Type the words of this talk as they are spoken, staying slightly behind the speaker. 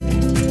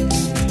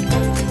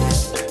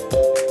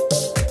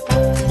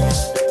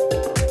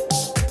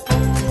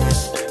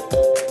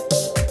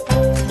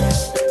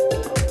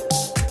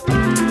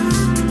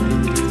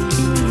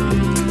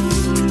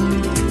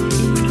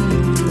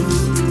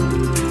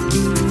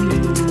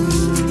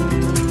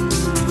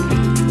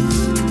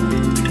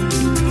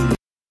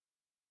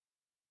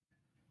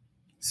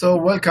So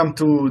welcome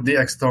to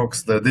DX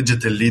Talks, the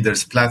Digital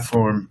Leaders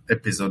Platform,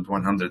 episode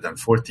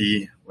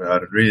 140. We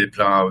are really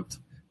proud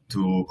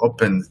to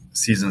open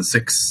season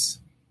 6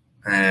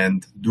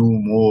 and do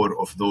more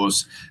of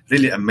those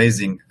really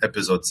amazing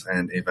episodes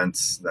and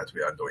events that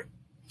we are doing.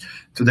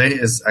 Today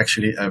is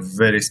actually a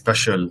very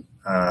special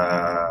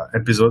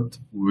episode.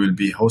 We will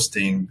be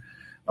hosting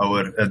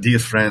our dear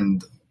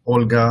friend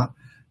Olga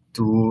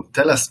to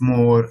tell us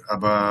more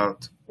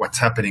about what's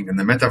happening in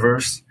the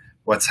metaverse,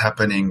 what's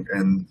happening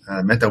in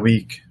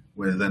Metaweek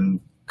within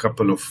a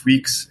couple of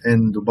weeks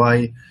in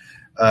Dubai,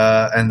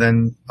 and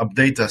then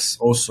update us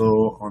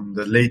also on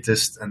the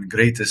latest and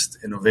greatest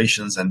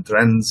innovations and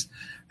trends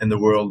in the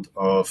world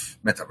of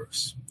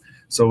metaverse.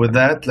 So with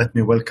that, let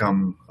me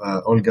welcome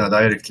Olga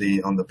directly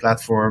on the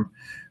platform,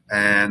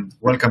 and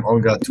welcome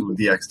Olga to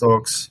DX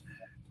Talks.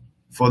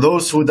 For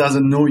those who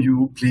doesn't know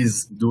you,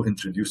 please do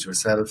introduce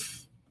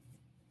yourself.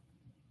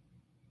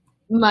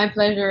 My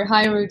pleasure.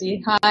 Hi,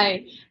 Rudy.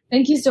 Hi.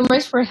 Thank you so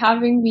much for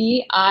having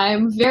me.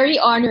 I'm very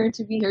honored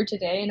to be here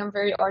today, and I'm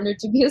very honored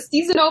to be a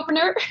season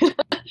opener.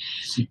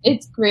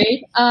 It's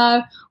great.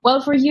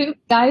 Well, for you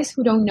guys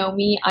who don't know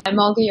me, I'm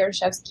Olga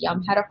Yaroshevsky.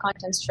 I'm head of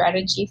content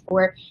strategy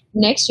for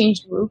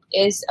NexChange Group.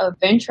 Is a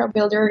venture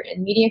builder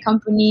and media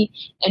company,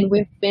 and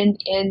we've been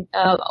in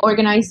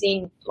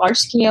organizing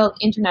large-scale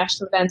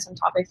international events on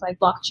topics like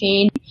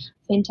blockchain,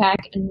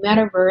 fintech, and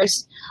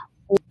metaverse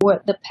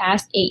for the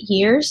past 8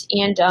 years.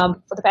 And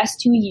for the past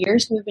 2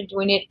 years, we've been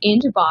doing it in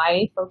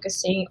Dubai,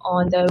 focusing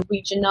on the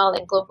regional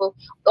and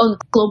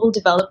global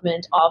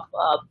development of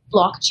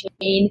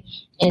blockchain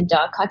and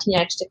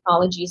cutting-edge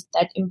technologies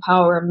that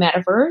empower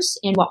metaverse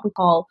and what we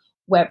call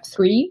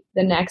Web3,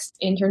 the next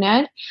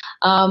internet.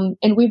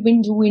 And we've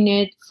been doing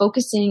it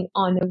focusing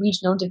on the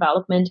regional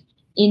development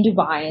in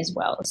Dubai as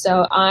well.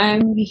 So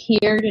I'm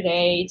here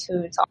today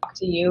to talk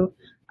to you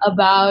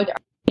about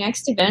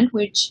next event,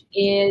 which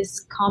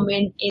is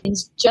coming in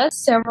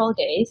just several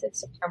days.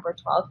 It's September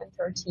 12th and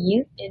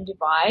 13th in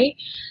Dubai.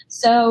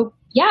 So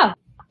yeah,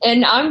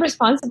 and I'm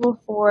responsible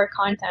for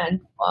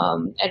content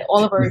at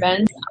all of our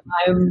events.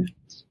 I'm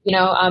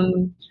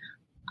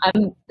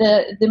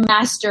the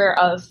master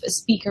of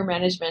speaker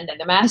management and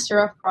the master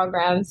of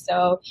programs.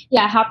 So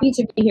yeah, happy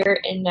to be here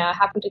and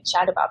happy to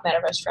chat about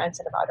metaverse trends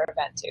and about our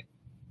event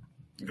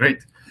too.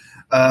 Great.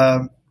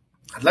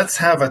 Let's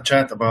have a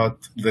chat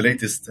about the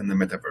latest in the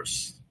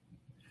metaverse.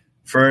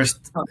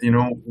 First,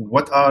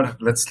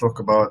 let's talk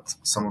about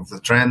some of the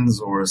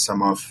trends or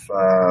some of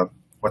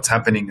what's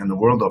happening in the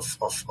world of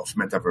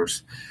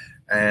metaverse.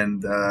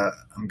 And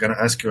I'm going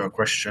to ask you a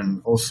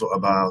question also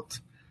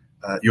about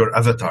your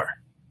avatar.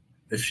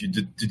 If you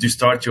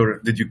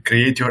did you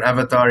create your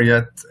avatar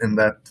yet in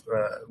that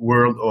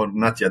world or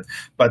not yet?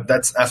 But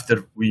that's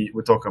after we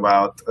talk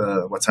about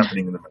what's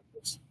happening in the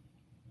metaverse.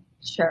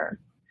 Sure.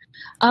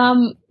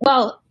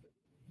 Well,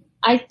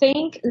 I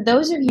think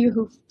those of you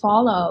who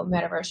follow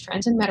metaverse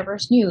trends and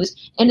metaverse news,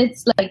 and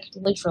it's like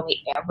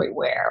literally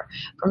everywhere,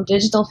 from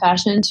digital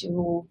fashion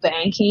to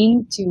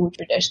banking to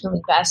traditional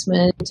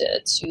investment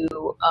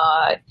to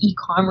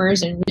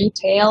e-commerce and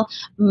retail,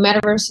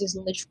 metaverse is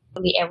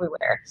literally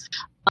everywhere.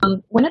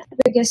 One of the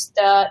biggest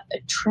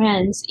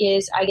trends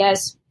is, I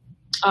guess,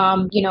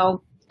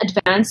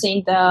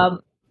 advancing a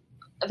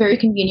very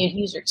convenient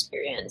user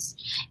experience,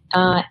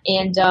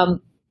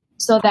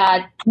 so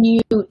that new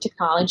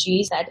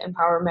technologies that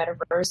empower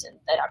metaverse and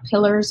that are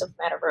pillars of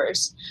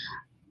metaverse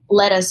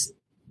let us,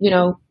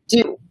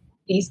 do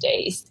these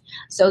days.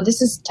 So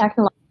this is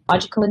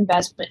technological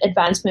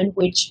advancement,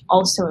 which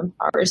also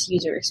empowers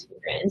user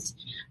experience.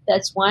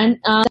 That's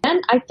one.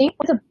 Then I think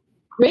one of the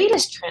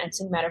greatest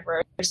trends in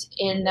metaverse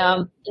in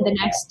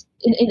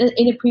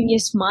the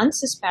previous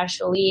months,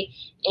 especially,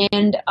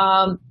 and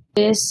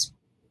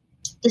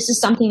this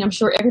is something I'm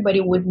sure everybody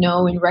would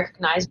know and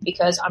recognize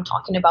because I'm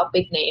talking about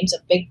big names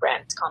and big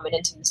brands coming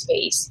into the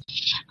space.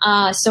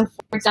 So,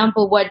 for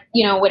example, what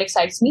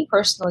excites me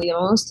personally the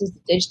most is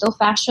the digital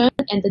fashion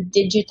and the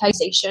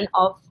digitization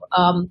of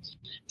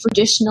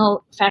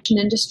traditional fashion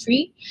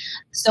industry.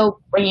 So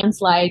brands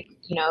like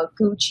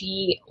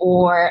Gucci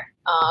or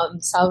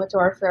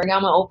Salvatore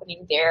Ferragamo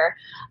opening their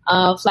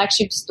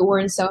flagship store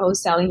in Soho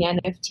selling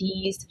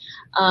NFTs,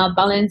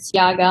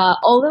 Balenciaga,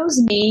 all those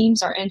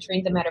names are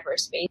entering the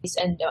metaverse space,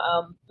 and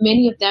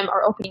many of them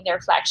are opening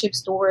their flagship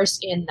stores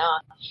in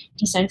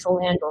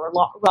Decentraland or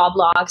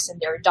Roblox,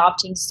 and they're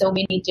adopting so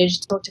many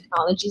digital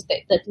technologies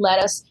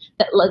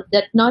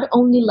that not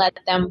only let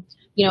them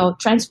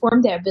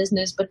transform their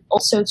business, but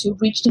also to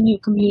reach the new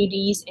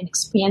communities and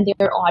expand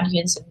their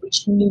audience and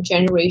reach the new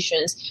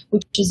generations,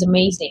 which is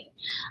amazing.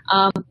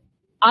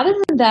 Other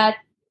than that,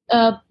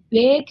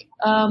 big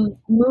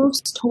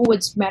moves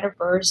towards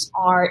metaverse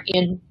are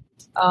in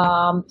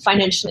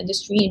financial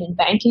industry and in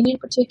banking in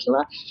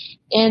particular.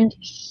 And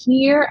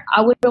here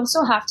I would also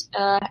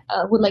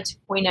would like to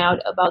point out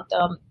about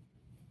the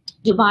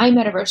Dubai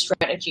Metaverse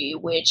Strategy,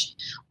 which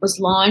was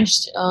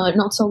launched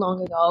not so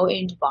long ago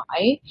in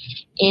Dubai,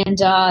 and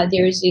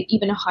there is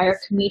even a higher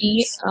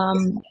committee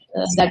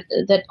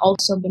that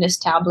also been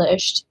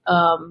established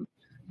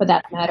for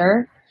that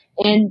matter.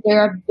 And there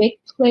are big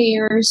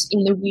players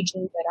in the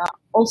region that are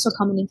also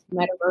coming into the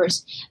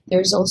metaverse.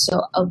 There's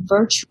also a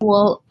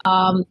virtual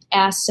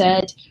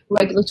asset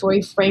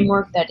regulatory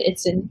framework that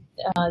is in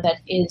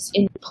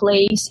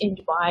place in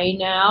Dubai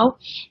now,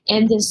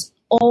 and this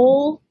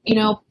all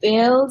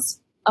builds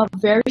a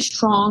very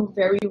strong,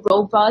 very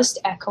robust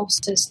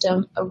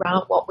ecosystem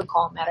around what we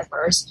call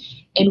metaverse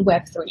and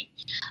Web3.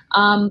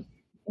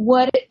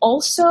 What it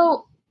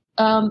also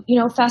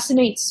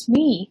fascinates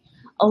me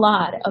a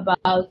lot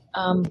about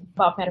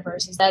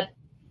metaverse is that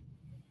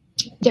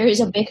there is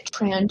a big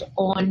trend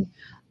on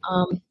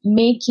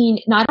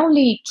not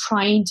only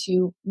trying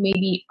to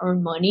maybe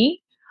earn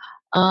money,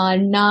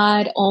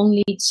 not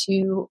only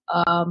to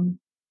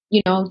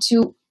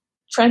to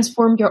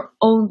transform your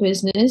own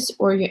business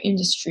or your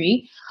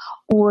industry,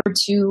 or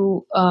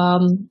to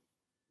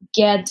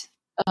get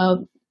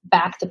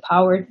back the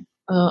power.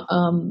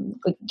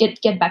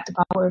 Get back the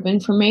power of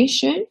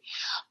information,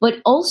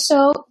 but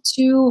also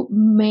to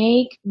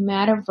make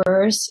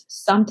metaverse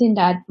something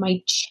that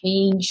might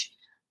change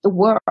the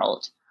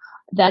world,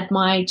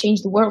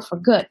 for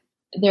good.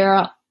 There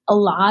are a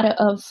lot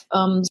of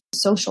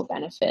social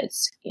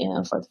benefits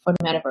for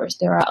the metaverse.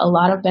 There are a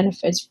lot of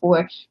benefits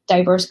for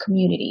diverse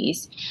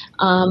communities.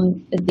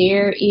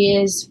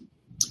 There's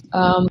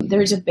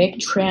a big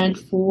trend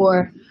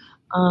for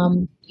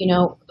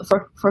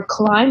for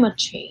climate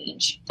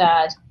change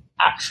that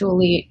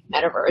actually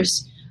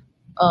metaverse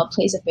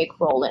plays a big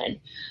role in.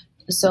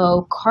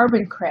 So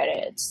carbon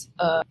credits,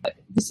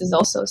 this is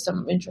also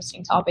some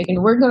interesting topic,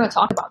 and we're going to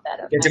talk about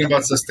that. Thinking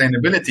about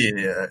sustainability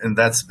in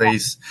that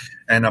space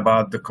and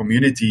about the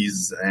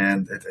communities,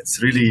 and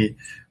it's really,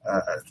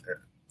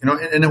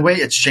 in a way,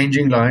 it's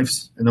changing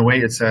lives. In a way,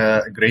 it's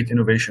a great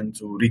innovation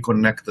to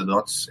reconnect the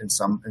dots in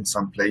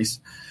some place.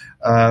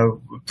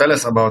 Tell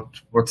us about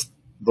what's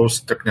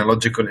those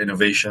technological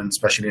innovations,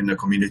 especially in the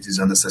communities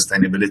and the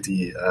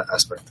sustainability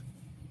aspect.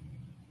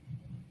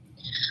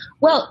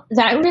 Well,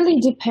 that really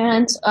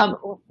depends.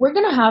 We're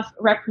going to have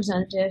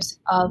representatives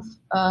of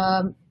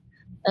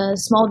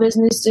small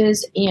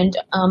businesses and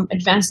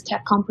advanced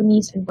tech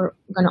companies, and we're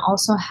going to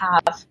also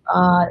have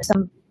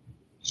some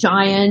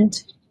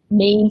giant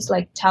names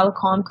like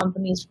telecom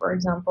companies, for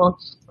example.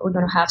 We're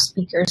going to have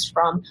speakers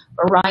from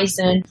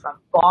Verizon, from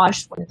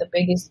Bosch, one of the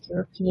biggest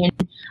European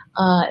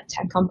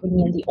tech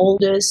company and the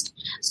oldest.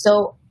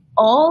 So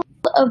all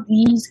of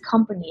these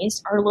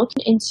companies are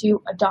looking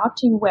into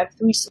adopting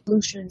Web3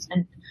 solutions,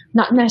 and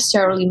not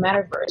necessarily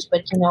metaverse,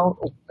 but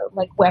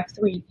like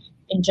Web3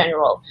 in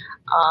general.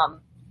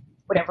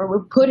 Whatever we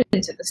put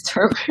into this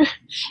term,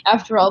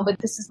 after all. But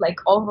this is like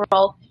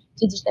overall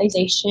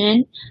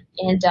digitization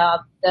and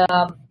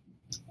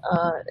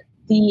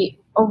the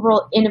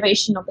overall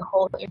innovation of the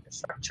whole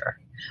infrastructure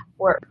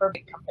for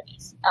big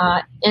companies.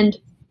 And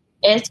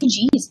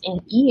SDGs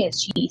and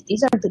ESGs,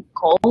 these are the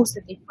goals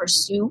that they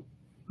pursue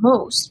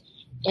most.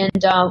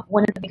 And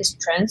one of the biggest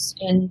trends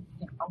in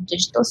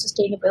digital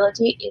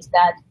sustainability is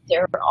that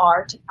there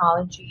are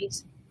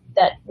technologies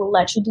that will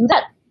let you do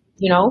that,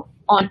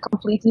 on a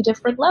completely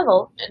different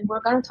level. And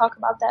we're going to talk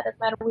about that at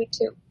Metaweek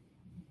too.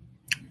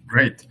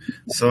 Great.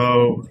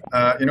 So,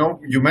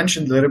 you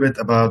mentioned a little bit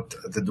about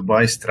the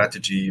Dubai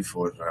strategy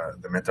for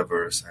the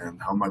metaverse and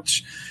how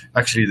much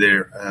actually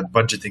they're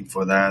budgeting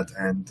for that,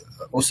 and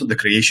also the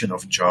creation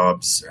of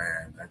jobs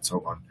and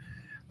so on.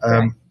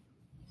 Right.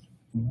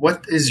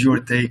 What is your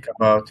take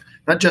about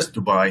not just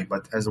Dubai,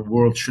 but as a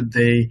world? Should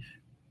they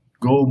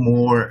go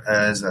more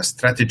as a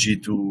strategy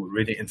to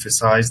really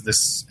emphasize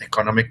this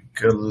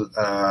economical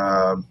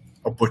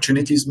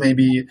opportunities?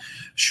 Maybe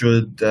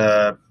should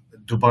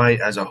Dubai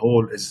as a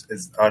whole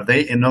are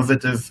they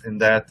innovative in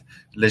that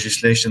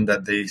legislation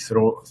that they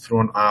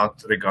thrown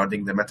out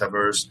regarding the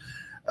metaverse?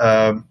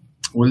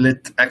 Will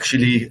it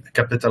actually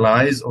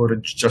capitalize, or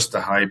it's just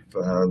a hype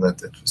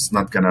that it's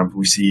not gonna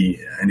we see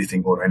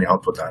anything or any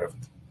output out of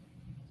it?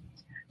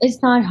 It's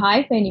not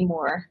hype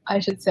anymore, I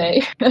should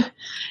say,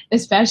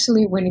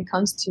 especially when it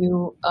comes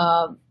to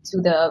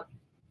the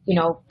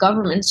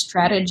government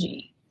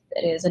strategy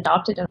that is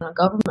adopted on a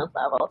government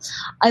level.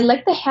 I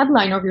like the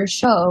headline of your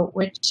show,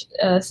 which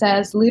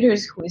says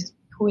 "Leaders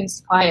who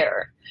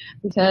inspire,"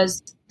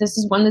 because this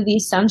is one of the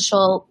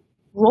essential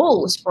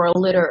roles for a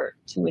leader,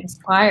 to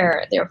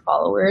inspire their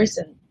followers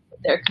and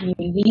their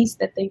communities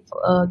that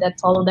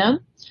follow them.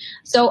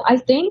 So I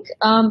think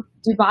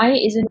Dubai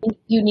is in a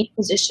unique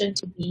position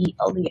to be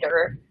a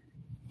leader,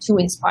 to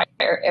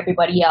inspire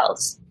everybody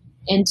else,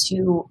 and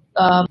to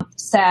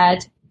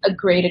set a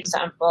great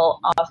example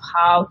of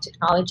how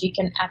technology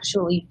can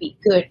actually be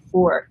good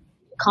for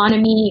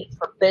economy,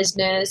 for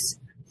business,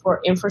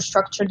 for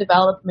infrastructure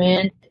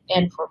development,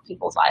 and for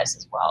people's lives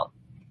as well.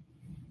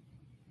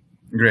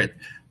 Great.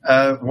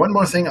 One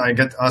more thing I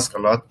get asked a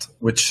lot,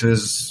 which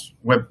is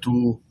Web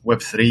 2,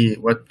 Web 3,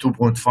 Web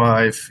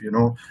 2.5,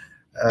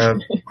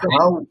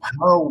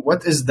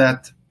 what is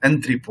that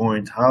entry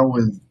point? How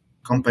will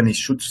companies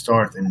should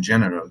start in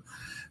general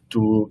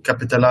to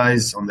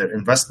capitalize on their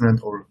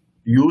investment, or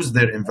use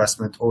their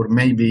investment, or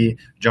maybe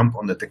jump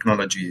on the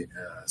technology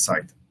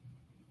side?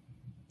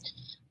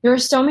 there are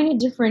so many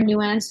different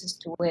nuances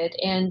to it,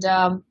 and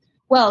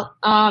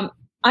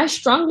I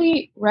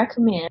strongly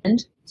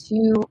recommend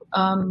to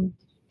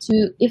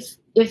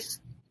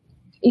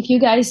if you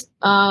guys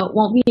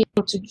won't be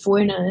able to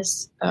join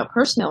us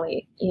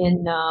personally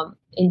in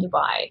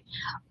Dubai,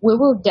 we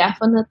will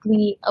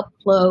definitely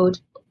upload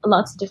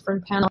lots of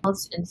different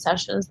panels and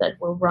sessions that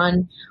will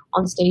run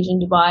on stage in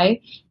Dubai,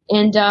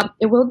 and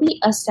it will be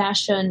a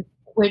session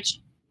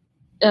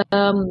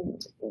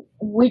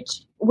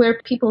where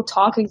people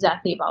talk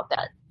exactly about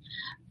that,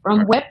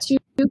 from Web 2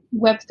 to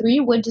Web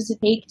 3. What does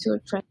it take to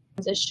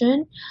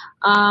transition?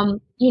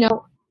 One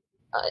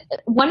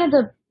of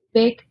the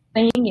big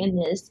thing in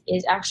this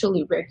is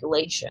actually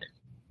regulation.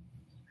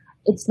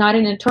 It's not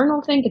an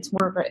internal thing, it's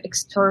more of an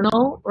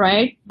external,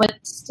 right? But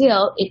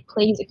still, it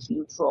plays a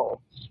huge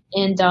role.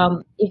 And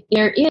if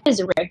there is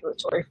a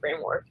regulatory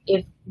framework,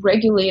 if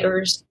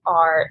regulators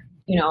are,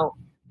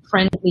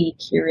 friendly,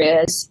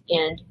 curious,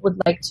 and would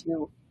like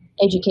to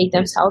educate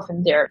themselves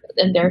and their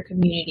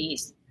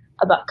communities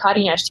about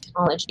cutting edge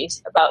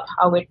technologies, about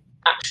how it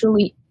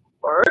actually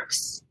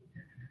works,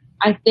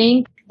 I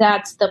think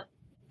that's the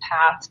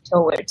path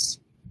towards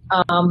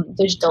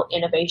digital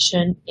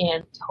innovation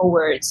and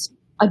towards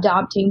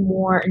adopting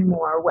more and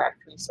more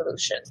Web3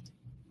 solutions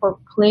for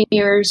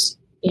players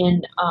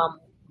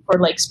for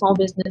like small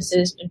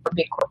businesses and for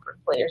big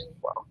corporate players as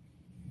well.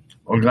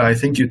 Olga, I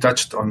think you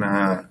touched on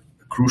a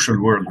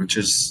crucial word, which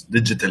is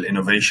digital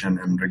innovation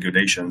and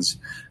regulations.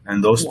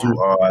 And those two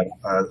are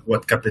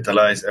what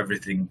capitalize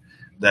everything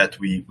that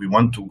we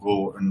want to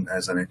go in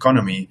as an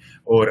economy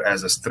or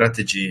as a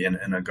strategy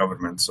in a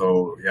government.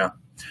 So,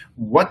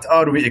 what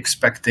are we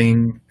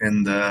expecting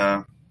in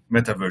the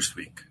Metaverse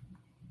Week?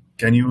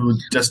 Can you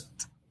just,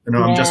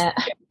 I'm just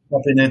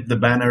popping it, the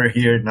banner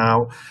here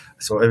now,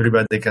 so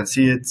everybody can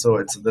see it.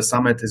 So the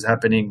summit is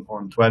happening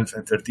on 12th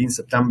and 13th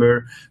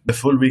September. The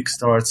full week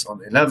starts on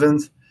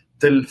 11th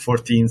till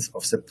 14th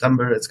of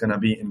September. It's going to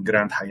be in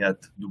Grand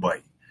Hyatt,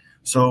 Dubai.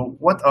 So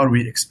what are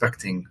we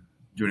expecting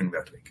during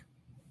that week?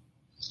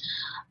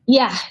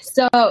 Yeah,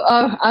 so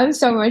I'm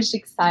so much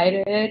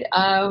excited.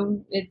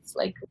 It's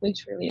like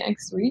literally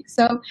next week.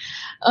 So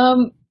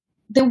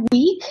the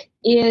week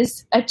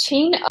is a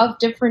chain of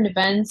different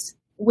events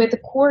with a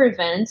core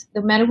event, the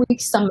Metaweek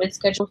Summit,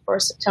 scheduled for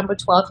September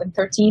 12th and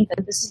 13th,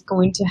 and this is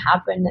going to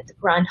happen at the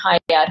Grand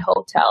Hyatt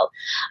Hotel.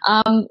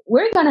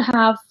 We're going to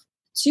have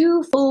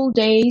 2 full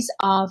days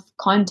of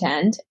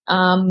content.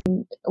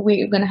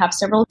 We're going to have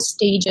several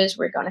stages.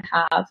 We're going to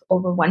have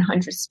over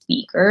 100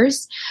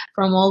 speakers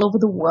from all over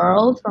the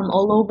world, from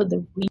all over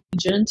the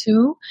region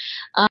too.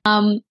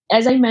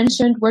 As I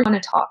mentioned, we're going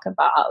to talk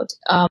about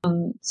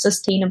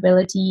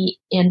sustainability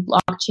and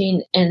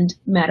blockchain and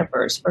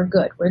metaverse for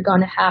good. We're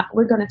going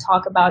to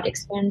talk about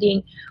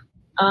expanding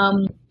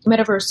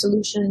metaverse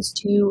solutions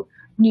to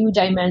new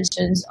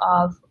dimensions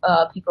of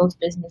people's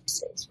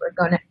businesses. We're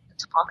going to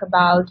talk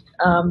about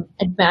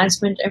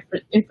advancement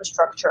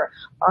infrastructure,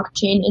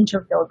 blockchain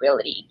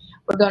interoperability.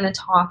 We're going to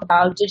talk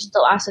about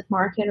digital asset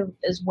market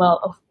as well,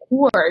 of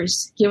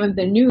course, given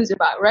the news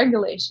about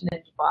regulation in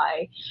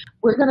Dubai.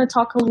 We're going to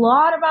talk a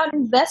lot about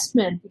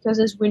investment because,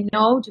 as we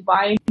know,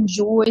 Dubai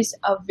enjoys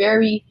a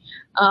very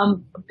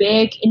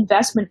big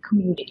investment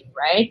community,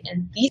 right?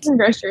 And these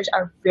investors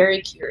are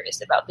very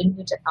curious about the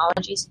new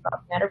technologies,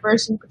 about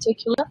metaverse in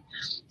particular.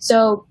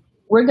 So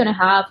we're going to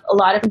have a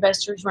lot of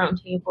investors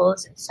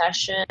roundtables and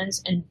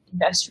sessions and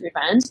investor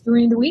events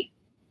during the week.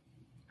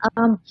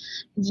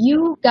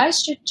 You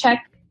guys should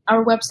check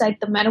our website,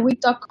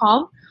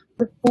 themetaweek.com,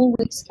 the full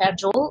week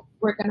schedule.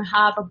 We're going to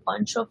have a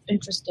bunch of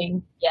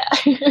interesting,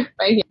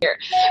 right here.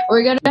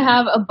 We're going to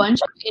have a bunch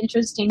of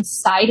interesting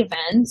side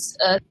events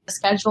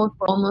scheduled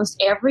for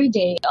almost every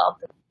day of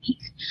the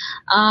week.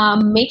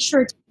 Make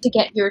sure to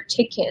get your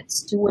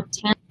tickets to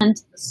attend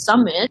the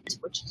summit,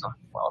 which is on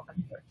 12th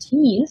and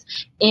 13th,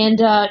 and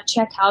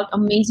check out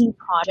amazing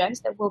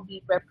projects that will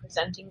be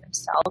representing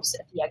themselves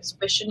at the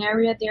exhibition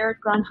area there at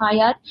Grand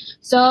Hyatt.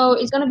 So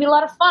it's going to be a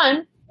lot of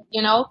fun,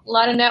 a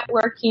lot of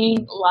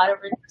networking, a lot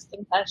of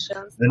interesting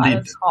sessions, a lot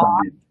of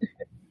talk.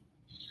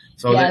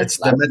 So it's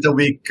the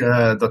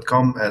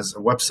metaweek.com as a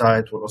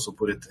website. We'll also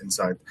put it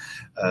inside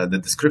the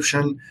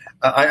description.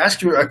 I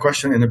asked you a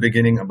question in the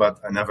beginning about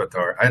an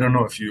avatar. I don't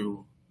know if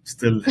you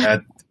still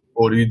had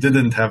or you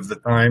didn't have the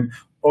time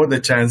or the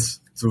chance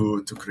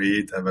to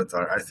create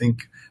avatar. I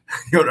think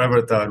your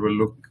avatar will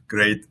look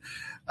great.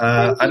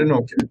 I don't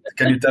know.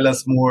 Can you tell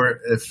us more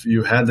if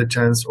you had the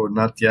chance or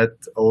not yet,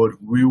 or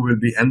we will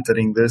be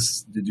entering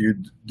this? Did you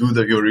do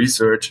your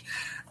research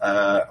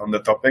on the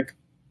topic?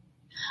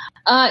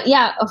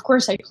 Of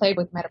course, I played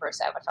with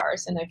metaverse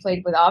avatars and I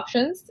played with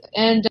options.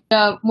 And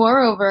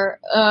moreover,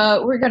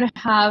 we're going to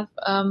have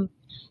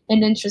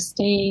an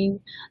interesting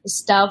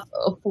stuff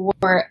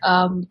for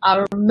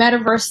our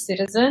metaverse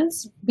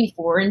citizens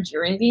before and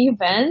during the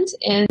event.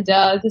 And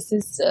this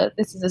is a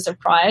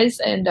surprise.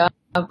 And I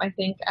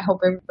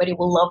hope everybody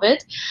will love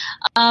it.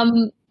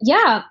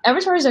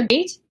 Avatars are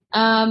great.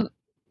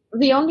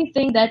 The only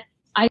thing that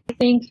I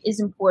think is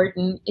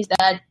important is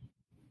that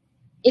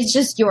it's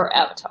just your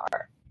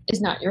avatar.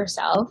 is not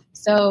yourself.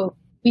 So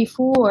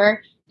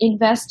before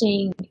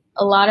investing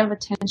a lot of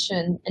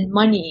attention and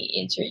money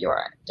into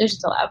your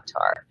digital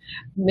avatar,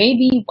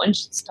 maybe one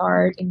should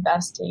start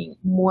investing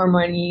more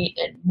money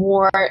and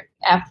more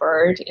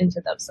effort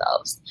into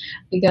themselves,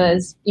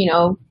 because,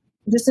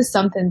 this is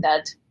something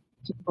that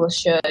people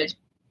should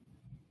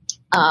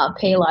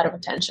pay a lot of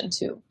attention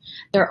to,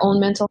 their own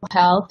mental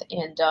health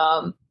and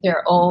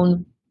their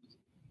own,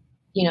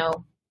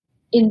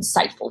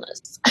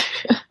 insightfulness.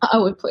 I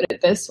would put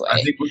it this way.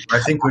 I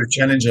think we're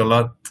challenged a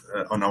lot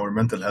on our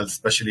mental health,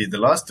 especially the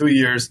last 2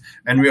 years,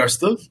 and we are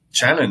still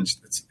challenged.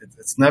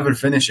 It's never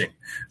finishing.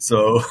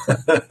 So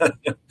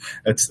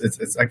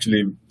it's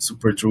actually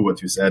super true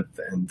what you said,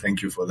 and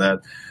thank you for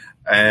that.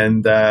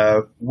 And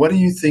what do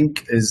you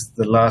think is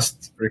the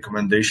last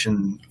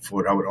recommendation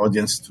for our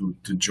audience to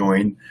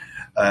join?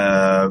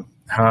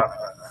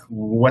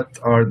 What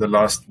are the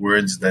last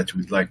words that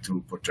we'd like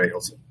to portray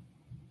also?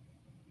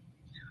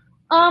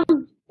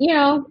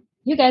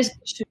 You guys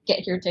should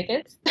get your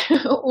tickets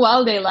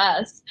while they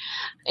last,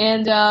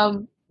 and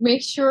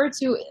make sure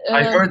to.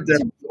 I heard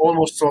that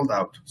almost sold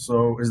out.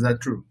 So is that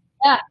true?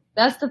 Yeah,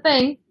 that's the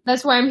thing.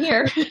 That's why I'm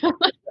here.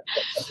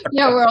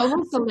 Yeah, we're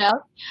almost sold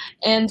out,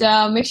 and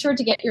make sure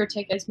to get your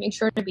tickets. Make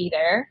sure to be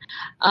there.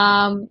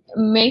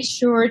 Make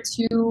sure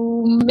to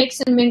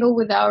mix and mingle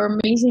with our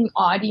amazing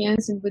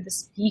audience and with the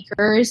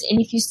speakers.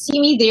 And if you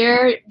see me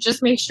there,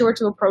 just make sure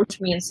to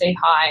approach me and say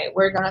hi.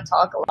 We're gonna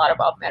talk a lot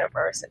about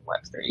Metaverse and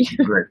Web3.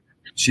 Great.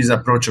 She's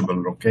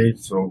approachable, okay?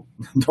 So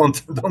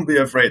don't be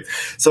afraid.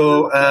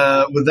 So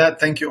with that,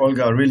 thank you,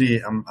 Olga.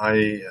 Really,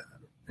 I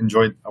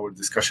enjoyed our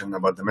discussion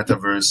about the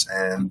Metaverse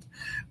and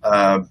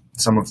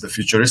some of the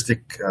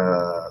futuristic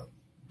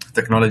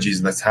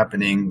technologies that's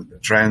happening, the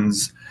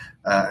trends,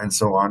 and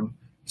so on.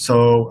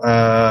 So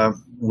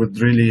would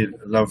really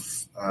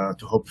love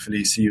to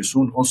hopefully see you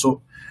soon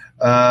also.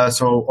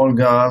 So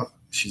Olga,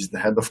 she's the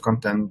head of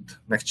content,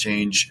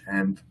 NexChange,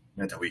 and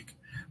Metaweek.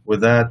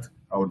 With that,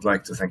 I would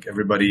like to thank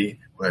everybody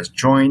who has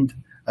joined.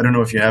 I don't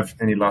know if you have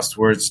any last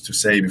words to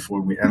say before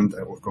we end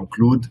or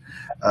conclude.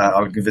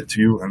 I'll give it to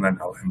you, and then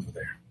I'll end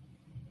there.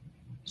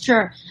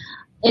 Sure.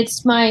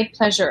 It's my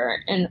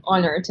pleasure and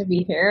honor to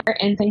be here,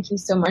 and thank you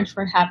so much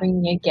for having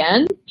me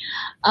again.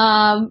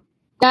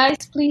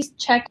 Guys, please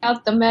check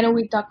out the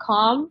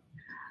Metaweek.com.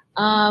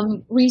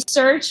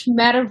 Research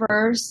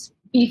Metaverse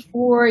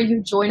before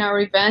you join our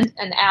event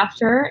and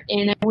after,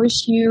 and I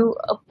wish you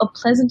a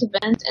pleasant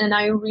event, and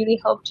I really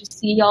hope to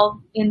see y'all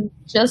in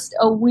just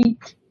a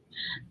week.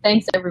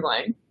 Thanks,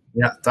 everyone.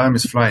 Yeah, time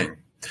is flying.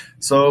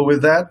 So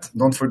with that,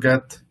 don't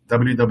forget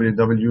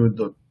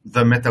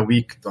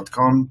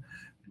www.themetaweek.com.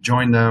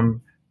 Join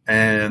them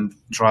and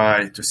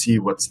try to see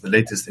what's the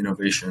latest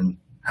innovation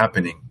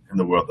happening in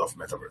the world of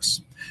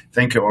Metaverse.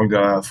 Thank you,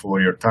 Olga, for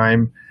your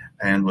time,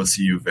 and we'll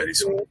see you very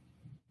soon.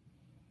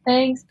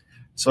 Thanks.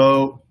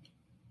 So,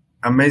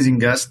 amazing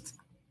guest.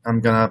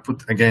 I'm going to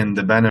put again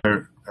the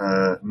banner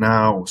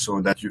now so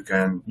that you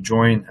can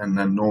join and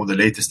then know the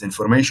latest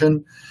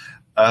information.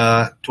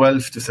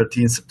 12 to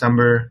 13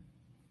 September,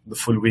 the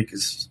full week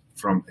is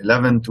from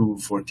 11 to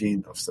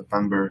 14th of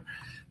September,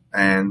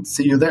 and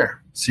see you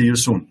there. See you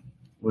soon.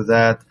 With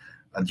that,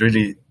 I'd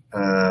really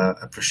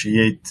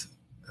appreciate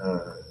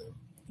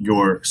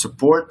your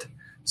support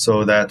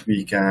so that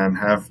we can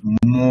have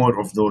more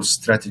of those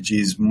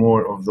strategies,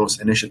 more of those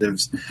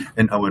initiatives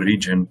in our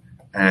region,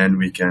 and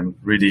we can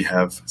really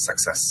have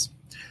success.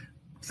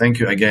 Thank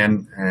you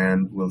again,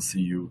 and we'll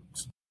see you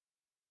soon.